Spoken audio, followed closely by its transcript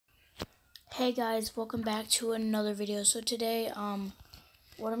Hey guys, welcome back to another video. So today,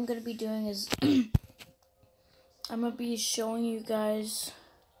 what I'm gonna be doing is I'm gonna be showing you guys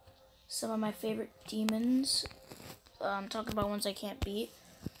some of my favorite demons. Talking about ones I can't beat.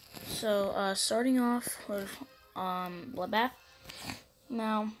 So, starting off with Bloodbath.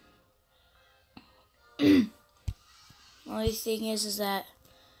 Now, the only thing is that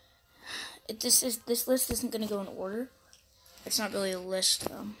this list isn't gonna go in order. It's not really a list.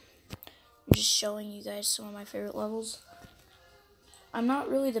 I'm just showing you guys some of my favorite levels. I'm not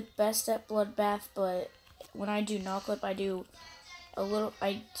really the best at Bloodbath, but when I do Knockclip, I do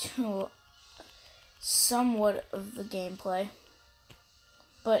somewhat of the gameplay.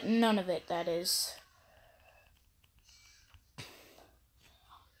 But none of it, that is.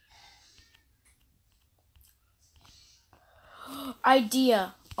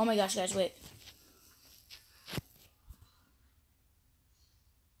 Idea. Oh my gosh, guys, wait.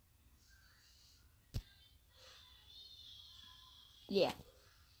 Yeah.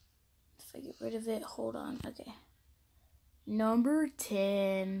 If I get rid of it, hold on. Okay. Number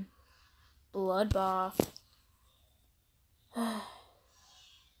 10. Bloodbath.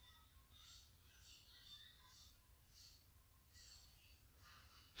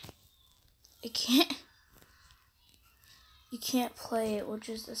 You can't play it, which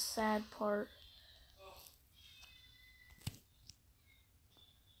is the sad part.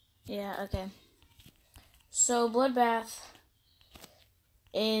 Yeah, okay. So, Bloodbath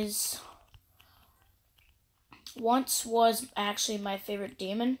once was actually my favorite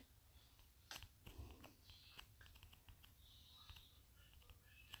demon.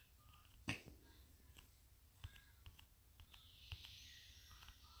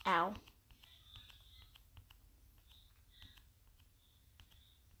 Ow.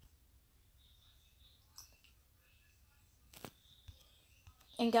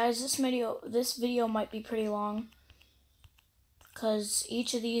 And guys, this video might be pretty long because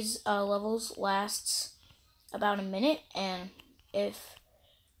each of these levels lasts about a minute, and if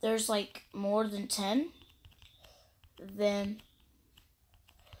there's like more than 10, then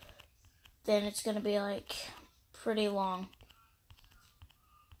it's gonna be like pretty long.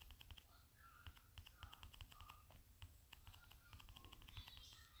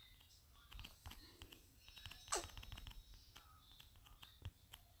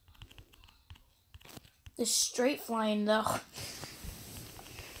 The straight flying though.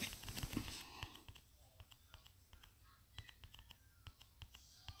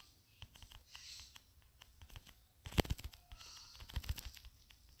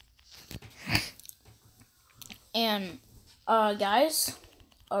 And guys,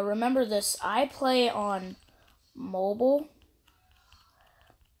 remember this, I play on mobile,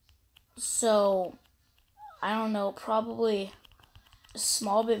 so I don't know, probably a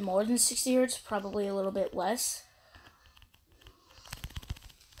small bit more than 60 hertz, probably a little bit less.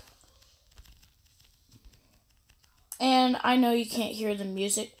 And I know you can't hear the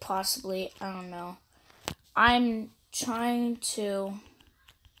music, possibly, I don't know. I'm trying to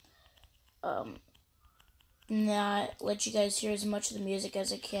not let you guys hear as much of the music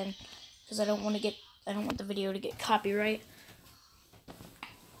as I can, because I don't want the video to get copyright.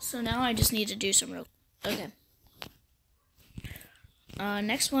 So now I just need to do some okay.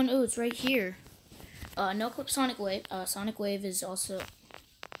 Next one, it's right here. Knockclip Sonic Wave. Sonic Wave is also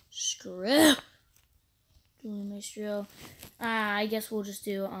Julie Maestro. I guess we'll just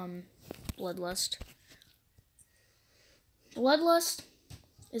do Bloodlust. Bloodlust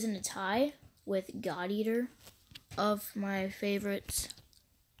is in a tie with God Eater of my favorites.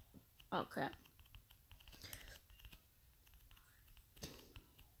 Oh crap.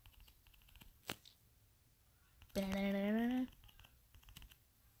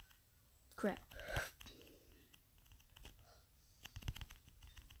 Crap.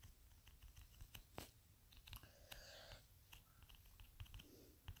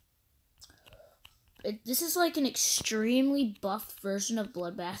 This is like an extremely buffed version of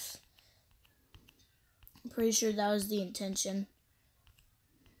Bloodbath. I'm pretty sure that was the intention.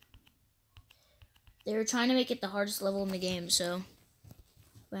 They were trying to make it the hardest level in the game, so.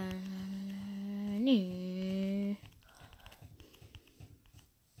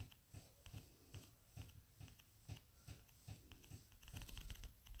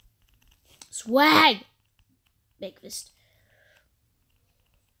 Swag! Big fist.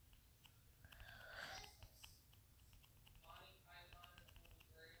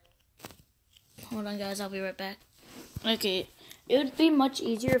 Hold on, guys. I'll be right back. Okay. It would be much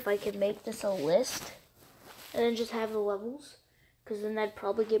easier if I could make this a list and then just have the levels, because then I'd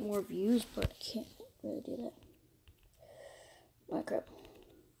probably get more views, but I can't really do that. Oh, crap.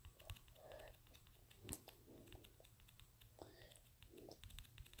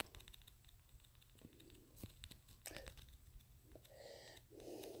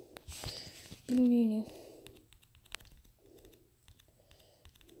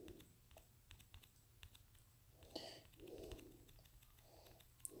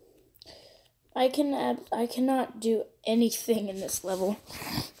 I cannot do anything in this level.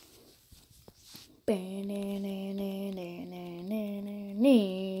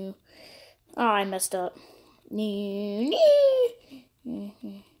 Oh, I messed up.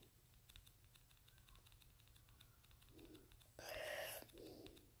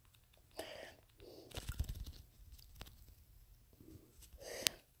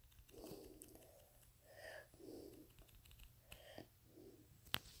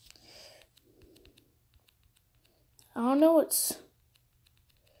 I don't know what's...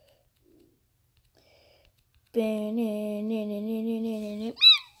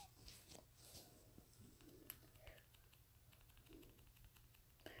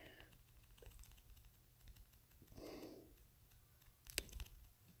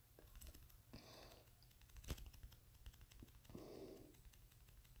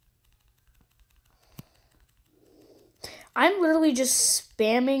 I'm literally just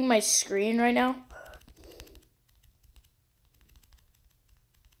spamming my screen right now.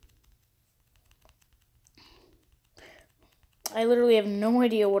 I literally have no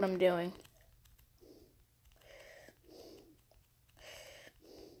idea what I'm doing.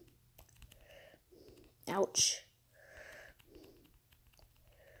 Ouch.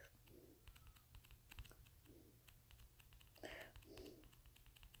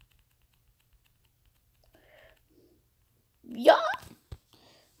 Yeah.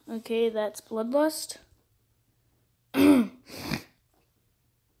 Okay, that's Bloodlust.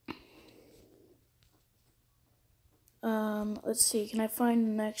 Let's see. Can I find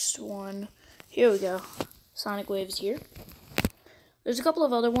the next one? Here we go. Sonic Wave's here. There's a couple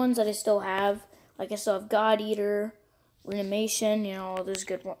of other ones that I still have. Like I still have God Eater, Reanimation, you know, all those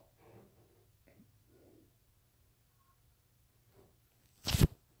good ones.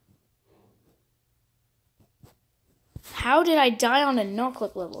 How did I die on a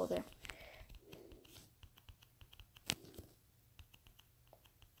no-clip level there?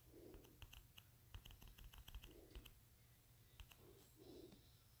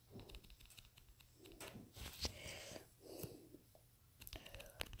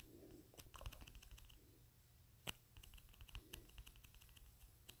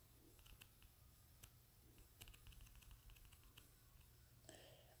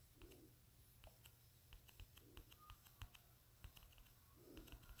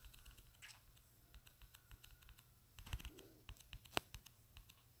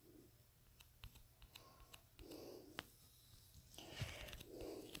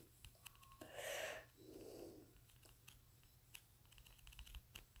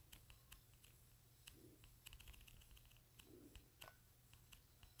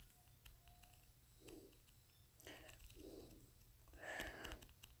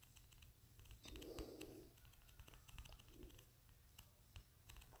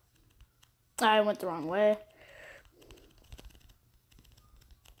 I went the wrong way.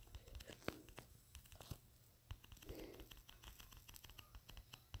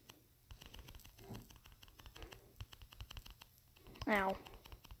 Ow.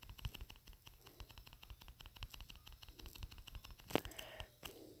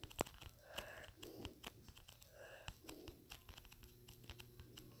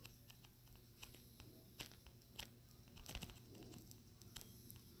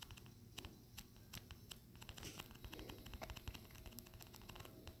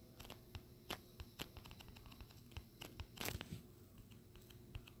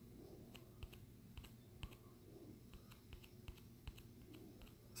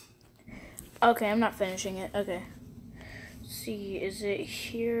 Okay, I'm not finishing it. Okay. Let's see, is it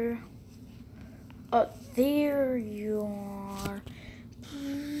here? Oh, there you are.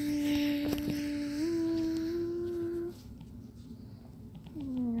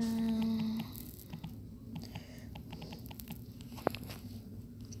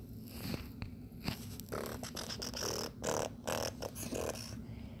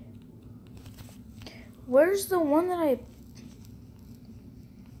 Where's the one that I...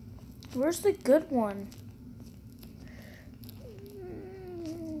 Where's the good one?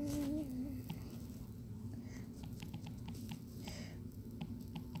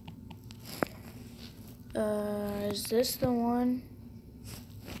 Is this the one?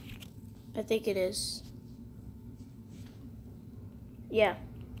 I think it is. Yeah.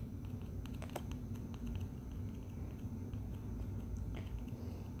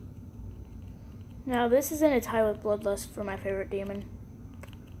 Now, this is in a tie with Bloodlust for my favorite demon.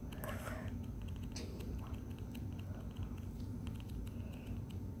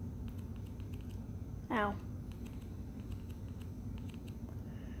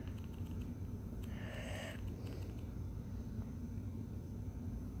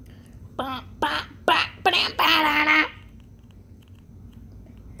 Ow.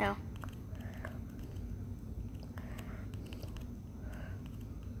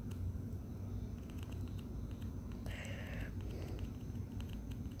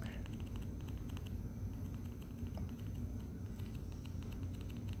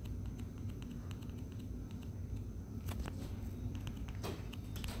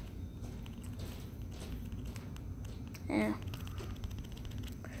 Yeah.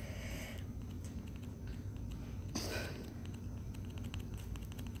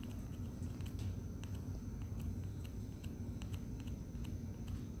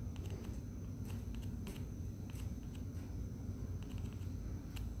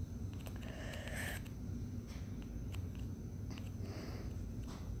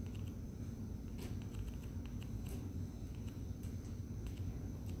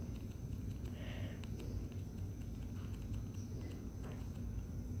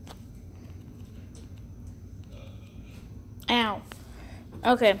 Ow.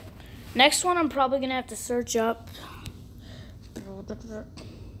 Okay. Next one I'm probably going to have to search up.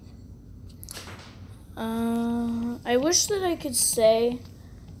 I wish that I could say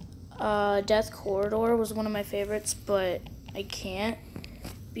Death Corridor was one of my favorites, but I can't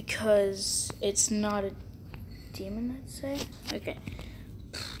because it's not a demon, I'd say. Okay.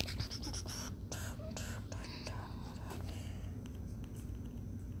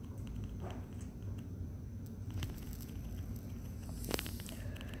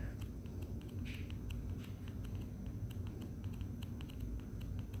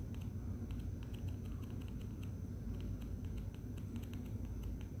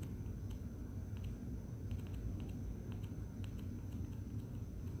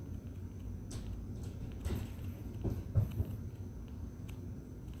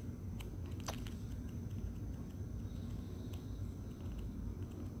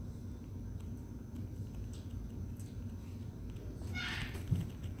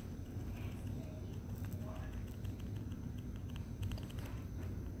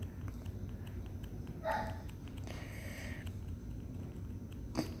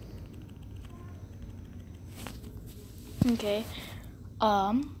 Okay.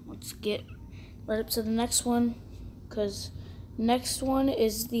 Let's get right up to the next one, because next one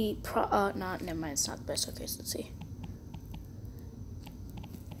is the never mind, it's not the best. Okay, so let's see.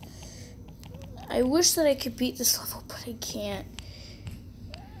 I wish that I could beat this level, but I can't.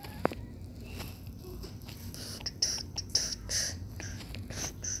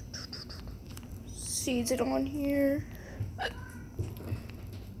 Seeds it on here.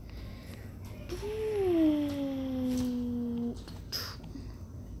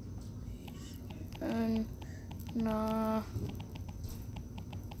 Nah.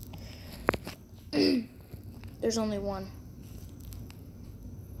 There's only one.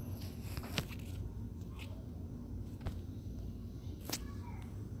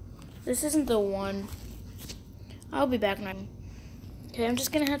 This isn't the one. I'll be back now. Okay, I'm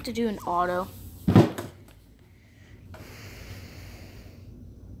just gonna have to do an auto.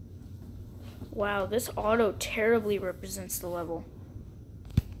 Wow, this auto terribly represents the level.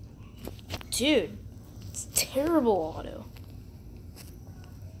 Dude, it's terrible auto.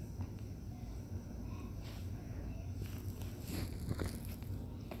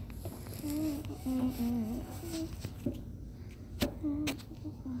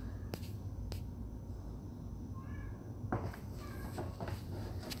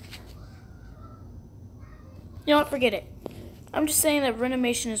 You know what, forget it. I'm just saying that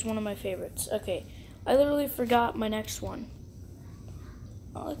Reanimation is one of my favorites. Okay, I literally forgot my next one.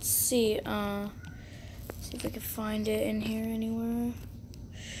 Let's see, see if I can find it in here anywhere.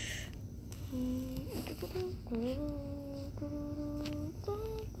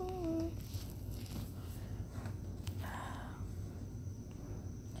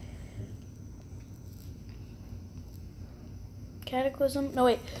 Cataclysm? No,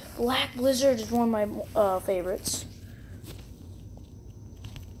 wait. Black Blizzard is one of my favorites.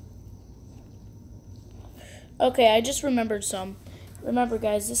 Okay, I just remembered some. Remember,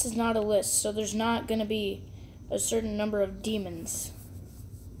 guys, this is not a list, so there's not going to be a certain number of demons.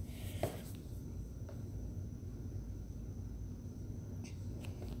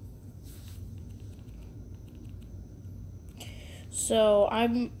 So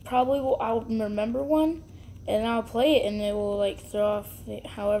I'll remember one, and I'll play it, and it will like throw off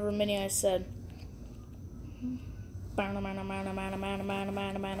however many I said.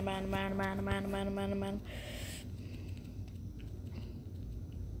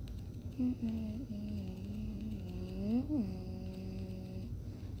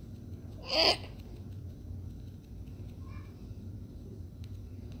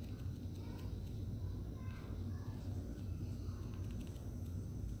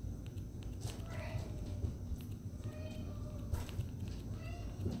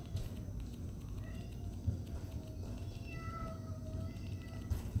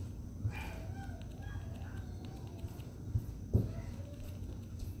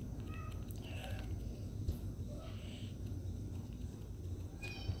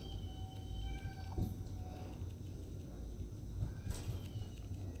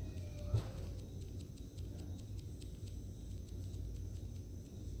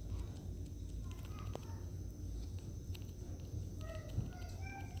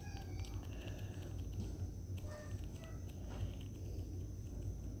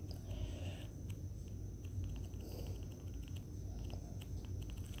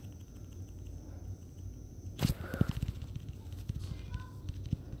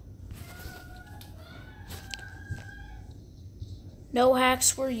 No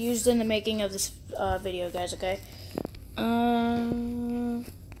hacks were used in the making of this video, guys, okay? Dun,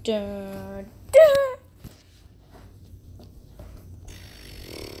 dun.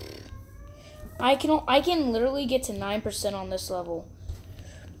 I can literally get to 9% on this level.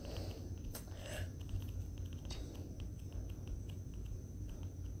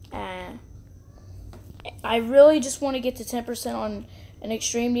 I really just want to get to 10% on an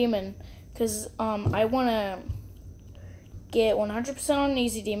extreme demon, because I want to get 100% on an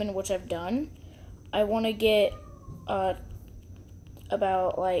easy demon, which I've done. I want to get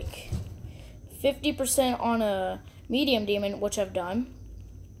about like 50% on a medium demon, which I've done.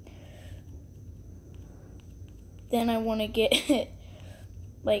 Then I want to get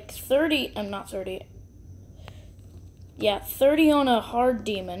like 30, I'm not 30. Yeah, 30 on a hard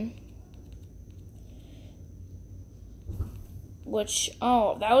demon. Which,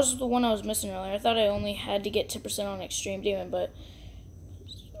 oh, that was the one I was missing earlier. I thought I only had to get 10% on extreme demon, but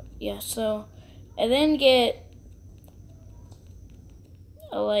yeah, so, and then get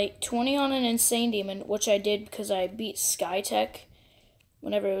like 20 on an insane demon, which I did because I beat Skytech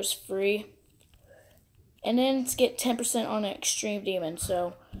whenever it was free. And then get 10% on an extreme demon,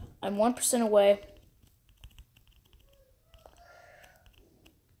 so I'm 1% away.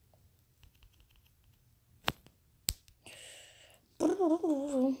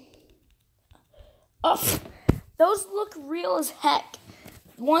 Oh, those look real as heck.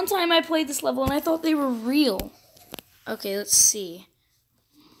 One time I played this level and I thought they were real. Okay, let's see.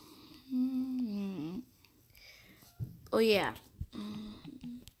 Oh yeah.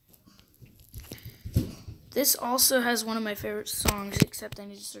 This also has one of my favorite songs, except I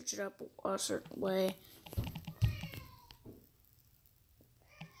need to search it up a certain way.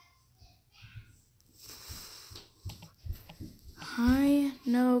 Hi,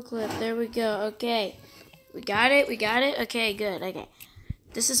 no clip. There we go. Okay. We got it. Okay, good. Okay.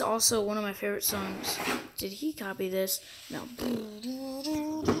 This is also one of my favorite songs. Did he copy this? No.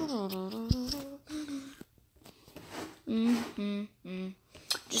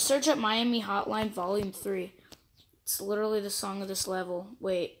 Just search up Miami Hotline Volume 3. It's literally the song of this level.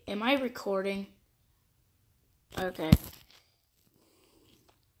 Wait, am I recording? Okay.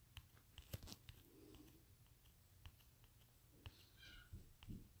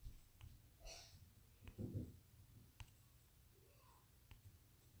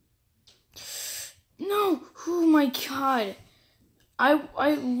 No! Oh my god. I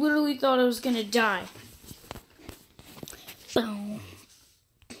literally thought I was gonna die. Bow.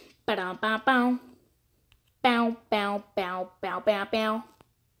 Ba-da bow bow. Bow bow bow bow bow bow.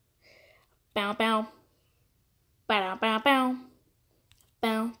 Bow bow. Ba-da bow bow.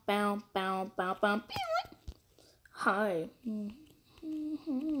 Bow bow bow bow bow. Hi.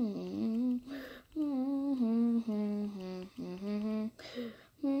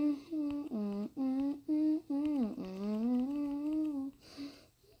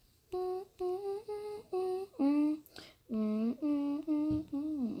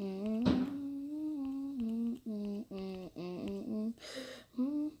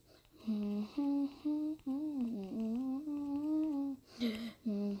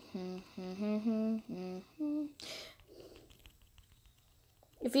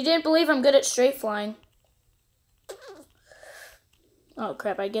 If you didn't believe I'm good at straight flying. Oh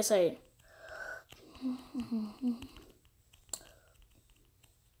crap, I guess I...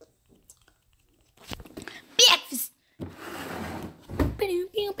 Breakfast!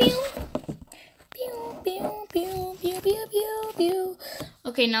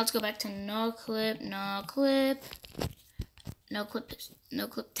 Okay, now let's go back to no clip, no clip. No clip, no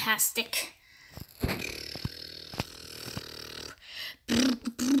clip-tastic.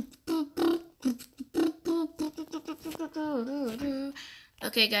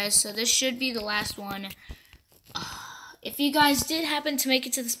 Okay, guys, so this should be the last one. If you guys did happen to make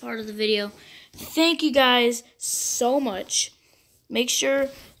it to this part of the video, thank you guys so much. Make sure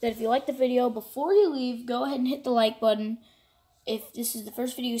that if you like the video, before you leave, go ahead and hit the like button. If this is the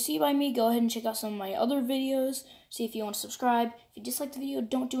first video you see by me, go ahead and check out some of my other videos. See if you want to subscribe. If you dislike the video,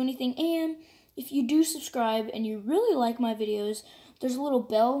 don't do anything. And if you do subscribe and you really like my videos, there's a little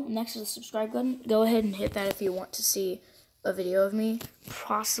bell next to the subscribe button. Go ahead and hit that if you want to see a video of me.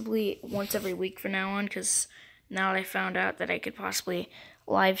 Possibly once every week from now on, because now that I found out that I could possibly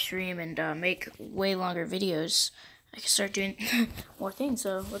live stream and make way longer videos, I can start doing more things.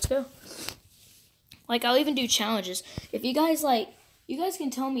 So let's go. Like, I'll even do challenges. If you guys like, you guys can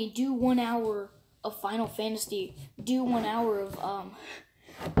tell me, do 1 hour of Final Fantasy, do 1 hour of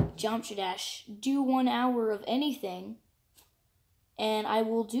Geometry Dash, do 1 hour of anything, and I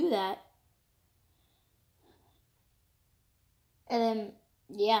will do that. And then,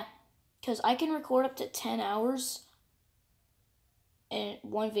 yeah, because I can record up to 10 hours in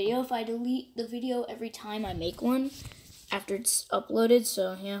one video if I delete the video every time I make one after it's uploaded,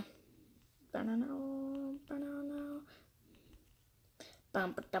 so yeah.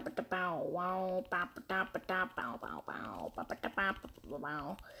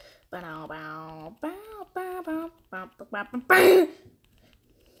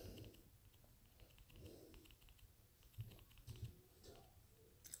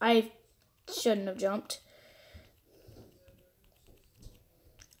 I shouldn't have jumped.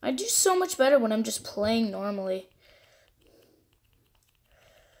 I do so much better when I'm just playing normally.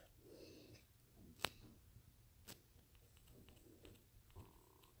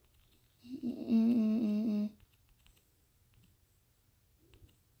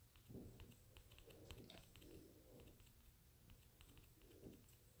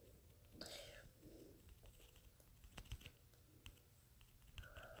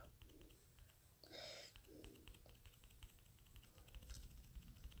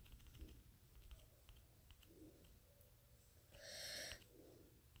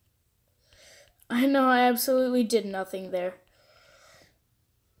 I know, I absolutely did nothing there.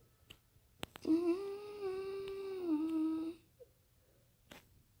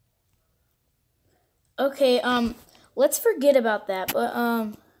 Okay, let's forget about that, but,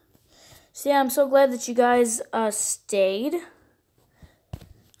 so yeah, I'm so glad that you guys, stayed.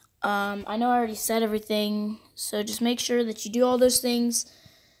 I know I already said everything, so just make sure that you do all those things,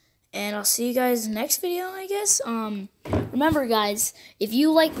 and I'll see you guys next video, I guess. Remember, guys, if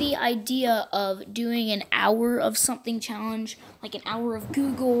you like the idea of doing an hour of something challenge, like an hour of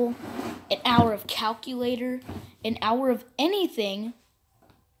Google, an hour of calculator, an hour of anything,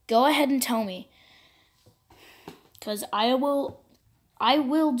 go ahead and tell me, because I will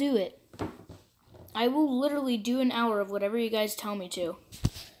do it. I will literally do an hour of whatever you guys tell me to.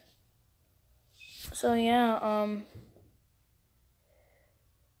 So yeah,